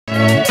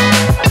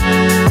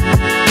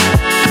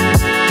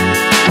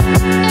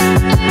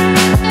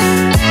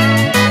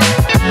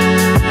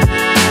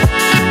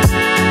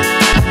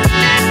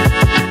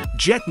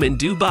Jetman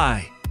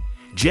Dubai.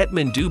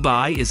 Jetman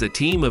Dubai is a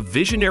team of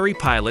visionary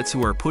pilots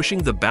who are pushing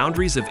the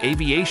boundaries of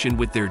aviation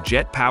with their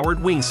jet-powered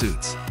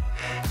wingsuits.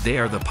 They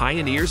are the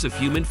pioneers of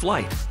human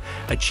flight,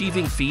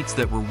 achieving feats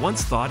that were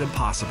once thought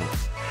impossible.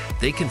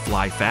 They can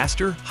fly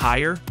faster,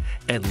 higher,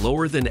 and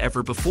lower than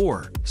ever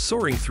before,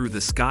 soaring through the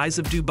skies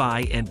of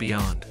Dubai and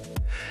beyond.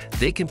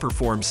 They can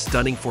perform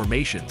stunning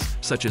formations,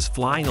 such as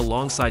flying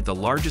alongside the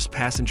largest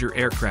passenger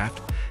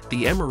aircraft,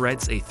 the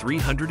Emirates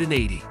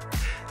A380.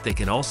 They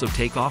can also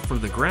take off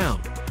from the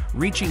ground,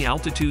 reaching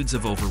altitudes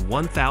of over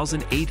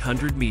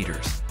 1,800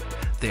 meters.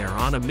 They are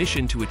on a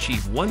mission to achieve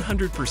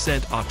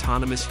 100%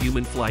 autonomous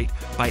human flight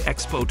by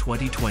Expo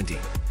 2020.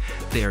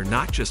 They are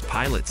not just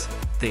pilots,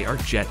 they are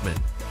jetmen.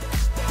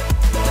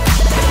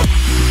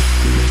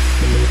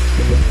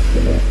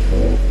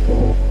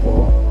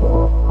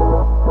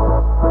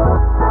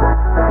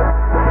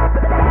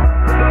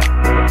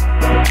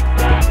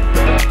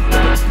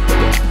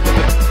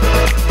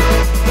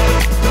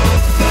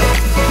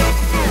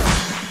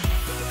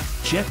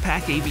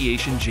 JetPack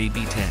Aviation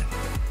JB10.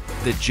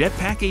 The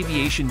JetPack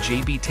Aviation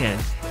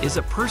JB10 is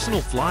a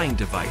personal flying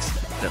device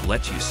that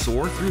lets you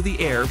soar through the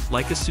air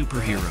like a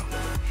superhero.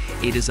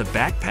 It is a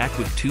backpack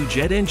with 2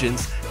 jet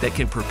engines that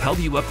can propel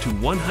you up to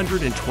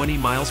 120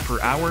 miles per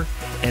hour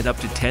and up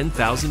to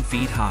 10,000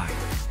 feet high.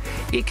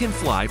 It can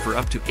fly for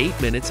up to 8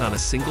 minutes on a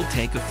single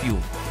tank of fuel.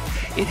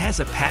 It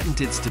has a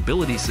patented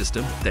stability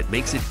system that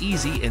makes it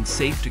easy and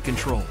safe to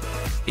control.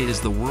 It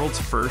is the world's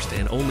first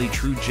and only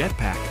true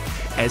jetpack,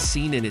 as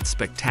seen in its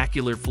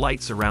spectacular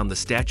flights around the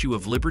Statue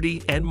of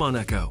Liberty and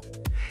Monaco.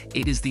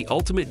 It is the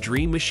ultimate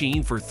dream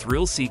machine for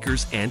thrill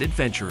seekers and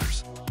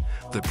adventurers.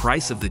 The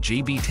price of the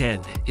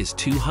JB10 is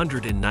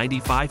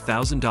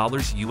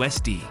 $295,000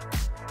 USD.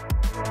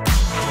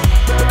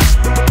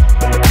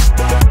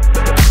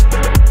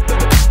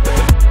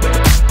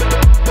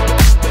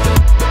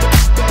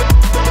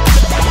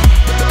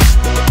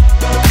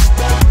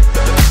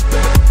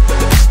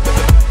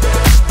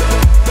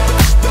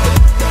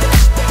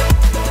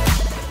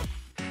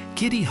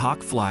 Kitty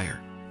Hawk Flyer.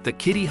 The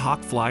Kitty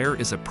Hawk Flyer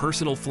is a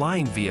personal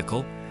flying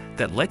vehicle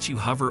that lets you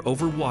hover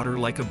over water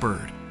like a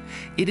bird.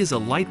 It is a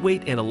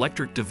lightweight and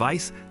electric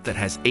device that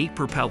has 8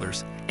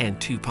 propellers and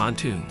 2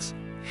 pontoons.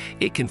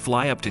 It can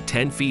fly up to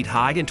 10 feet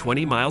high and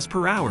 20 miles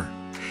per hour.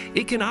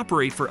 It can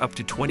operate for up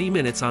to 20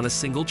 minutes on a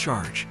single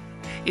charge.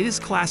 It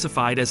is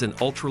classified as an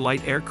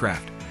ultralight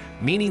aircraft,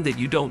 meaning that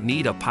you don't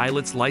need a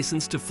pilot's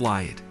license to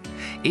fly it.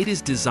 It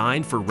is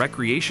designed for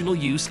recreational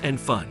use and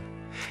fun.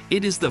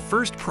 It is the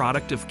first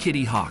product of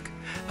Kitty Hawk,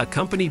 a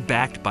company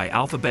backed by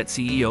Alphabet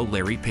CEO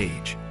Larry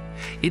Page.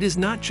 It is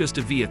not just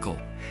a vehicle,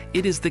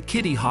 it is the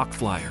Kitty Hawk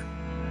Flyer.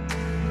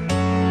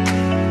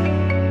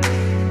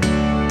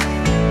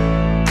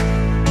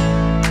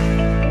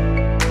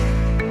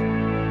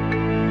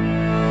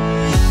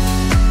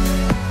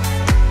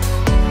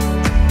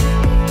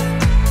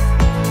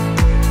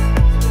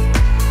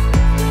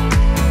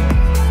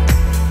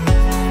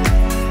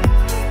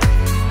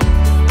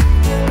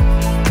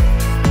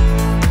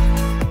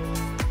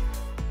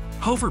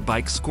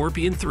 Hoverbike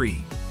Scorpion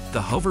 3. The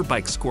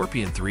Hoverbike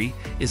Scorpion 3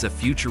 is a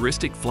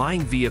futuristic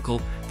flying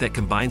vehicle that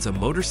combines a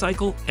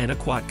motorcycle and a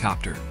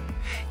quadcopter.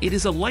 It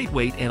is a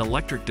lightweight and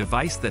electric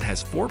device that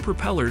has 4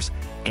 propellers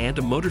and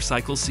a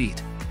motorcycle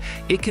seat.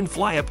 It can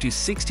fly up to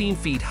 16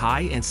 feet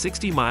high and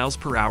 60 miles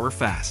per hour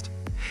fast.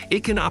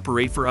 It can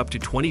operate for up to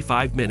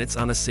 25 minutes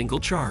on a single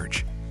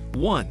charge.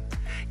 1.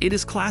 It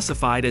is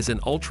classified as an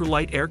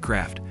ultralight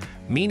aircraft,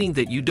 meaning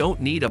that you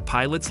don't need a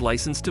pilot's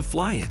license to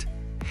fly it.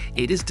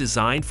 It is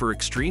designed for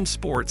extreme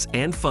sports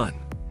and fun.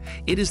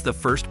 It is the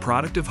first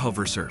product of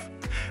Hoversurf,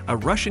 a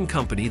Russian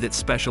company that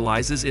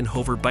specializes in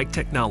hoverbike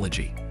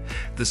technology.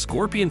 The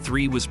Scorpion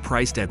 3 was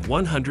priced at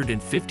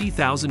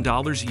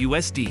 $150,000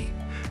 USD,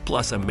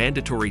 plus a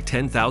mandatory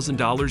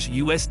 $10,000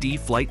 USD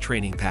flight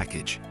training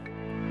package.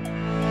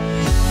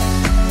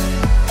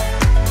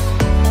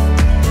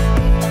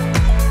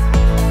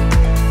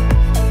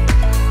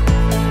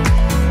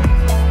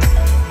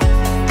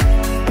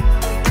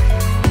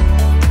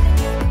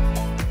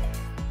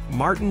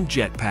 Martin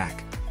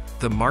JetPack.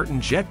 The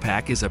Martin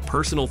JetPack is a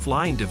personal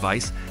flying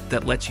device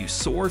that lets you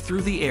soar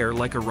through the air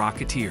like a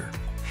rocketeer.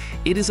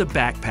 It is a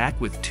backpack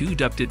with 2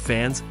 ducted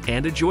fans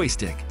and a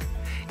joystick.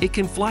 It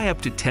can fly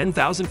up to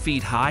 10,000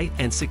 feet high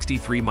and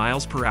 63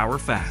 miles per hour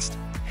fast.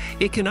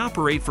 It can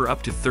operate for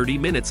up to 30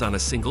 minutes on a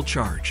single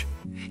charge.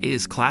 It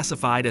is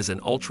classified as an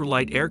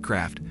ultralight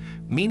aircraft,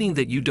 meaning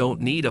that you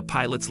don't need a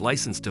pilot's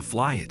license to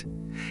fly it.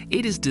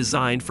 It is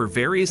designed for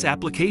various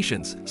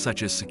applications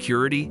such as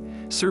security,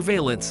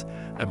 surveillance,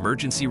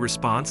 emergency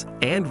response,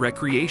 and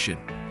recreation.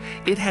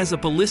 It has a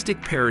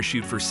ballistic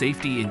parachute for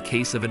safety in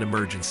case of an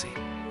emergency.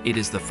 It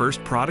is the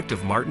first product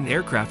of Martin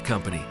Aircraft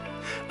Company,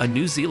 a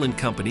New Zealand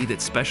company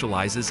that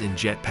specializes in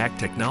jetpack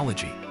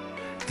technology.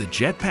 The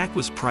jetpack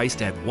was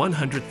priced at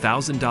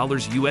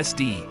 $100,000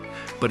 USD,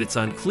 but it's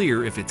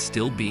unclear if it's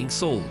still being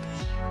sold.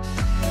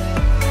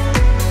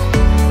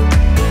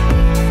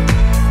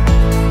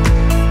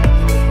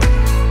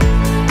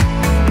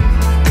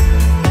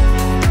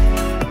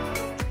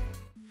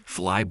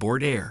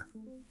 Flyboard Air.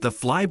 The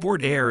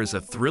Flyboard Air is a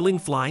thrilling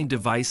flying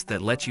device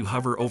that lets you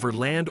hover over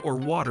land or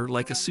water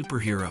like a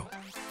superhero.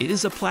 It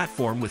is a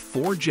platform with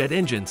 4 jet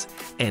engines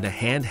and a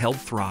handheld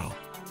throttle.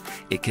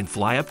 It can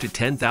fly up to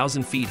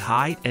 10,000 feet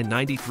high and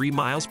 93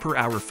 miles per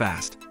hour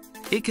fast.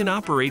 It can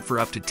operate for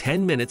up to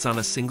 10 minutes on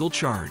a single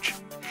charge.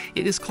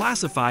 It is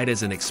classified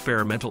as an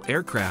experimental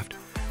aircraft,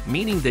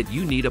 meaning that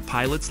you need a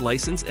pilot's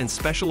license and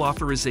special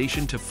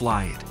authorization to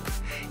fly it.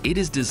 It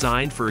is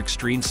designed for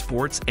extreme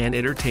sports and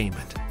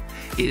entertainment.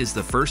 It is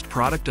the first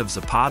product of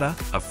Zapata,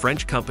 a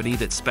French company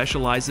that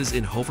specializes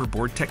in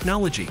hoverboard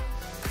technology.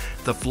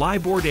 The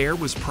Flyboard Air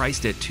was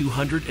priced at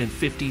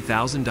 $250,000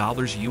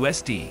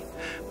 USD,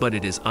 but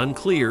it is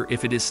unclear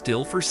if it is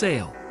still for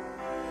sale.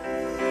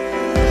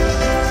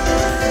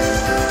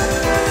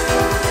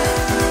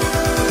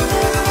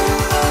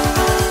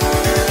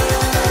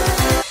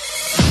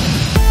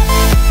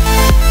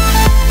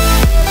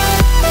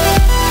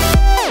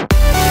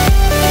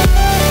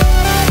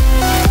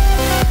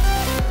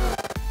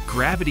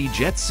 Gravity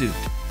Jet Suit.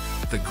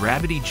 The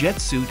Gravity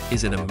Jet Suit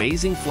is an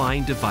amazing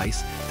flying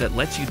device that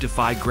lets you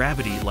defy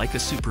gravity like a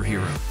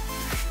superhero.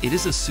 It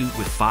is a suit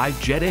with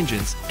 5 jet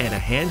engines and a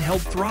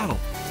handheld throttle.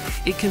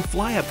 It can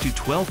fly up to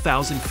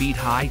 12,000 feet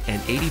high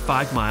and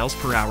 85 miles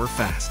per hour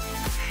fast.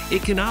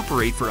 It can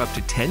operate for up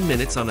to 10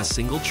 minutes on a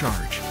single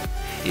charge.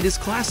 It is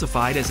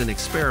classified as an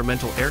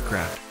experimental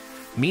aircraft,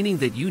 meaning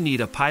that you need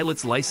a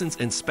pilot's license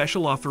and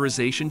special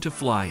authorization to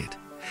fly it.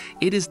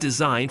 It is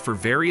designed for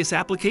various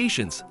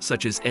applications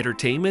such as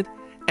entertainment,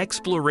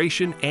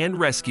 exploration, and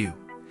rescue.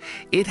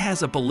 It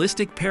has a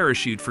ballistic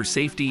parachute for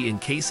safety in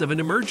case of an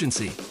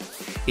emergency.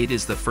 It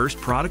is the first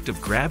product of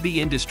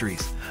Gravity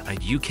Industries, a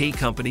UK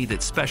company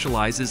that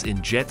specializes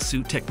in jet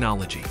suit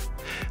technology.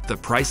 The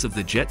price of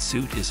the jet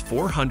suit is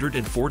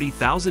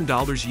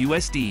 $440,000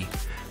 USD,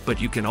 but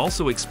you can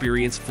also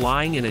experience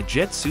flying in a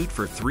jet suit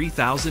for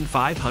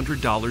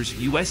 $3,500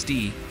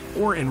 USD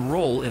or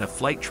enroll in a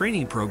flight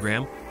training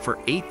program for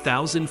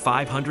 $8,500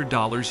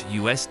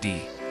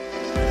 USD.